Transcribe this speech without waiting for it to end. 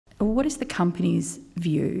What is the company's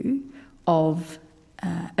view of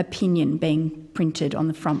opinion being printed on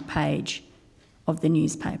the front page of the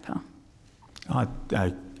newspaper?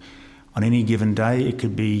 On any given day, it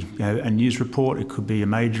could be a news report, it could be a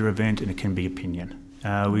major event, and it can be opinion.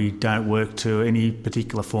 We don't work to any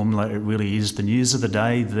particular formula. It really is the news of the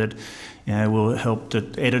day that will help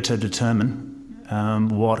the editor determine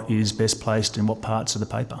what is best placed in what parts of the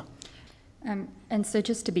paper. And so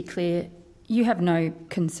just to be clear, you have no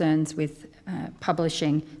concerns with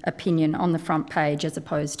publishing opinion on the front page as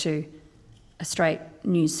opposed to a straight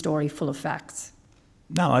news story full of facts?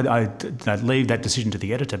 No, I leave that decision to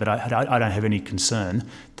the editor, but I don't have any concern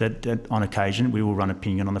that on occasion we will run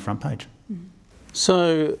opinion on the front page.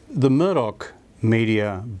 So the Murdoch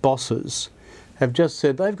media bosses have just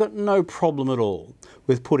said they've got no problem at all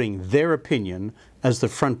with putting their opinion as the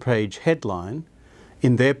front page headline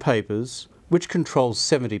in their papers, which controls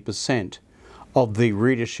 70% of the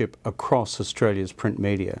readership across Australia's print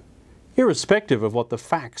media, irrespective of what the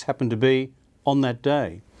facts happen to be on that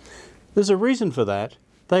day. There's a reason for that.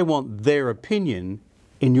 They want their opinion,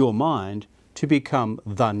 in your mind, to become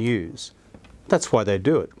the news. That's why they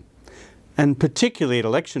do it. And particularly at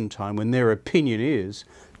election time, when their opinion is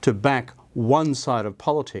to back one side of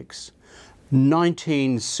politics,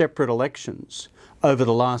 19 separate elections over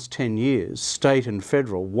the last 10 years, state and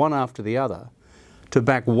federal, one after the other, to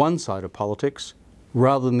back one side of politics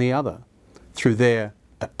rather than the other, through their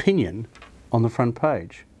opinion on the front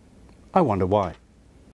page. I wonder why.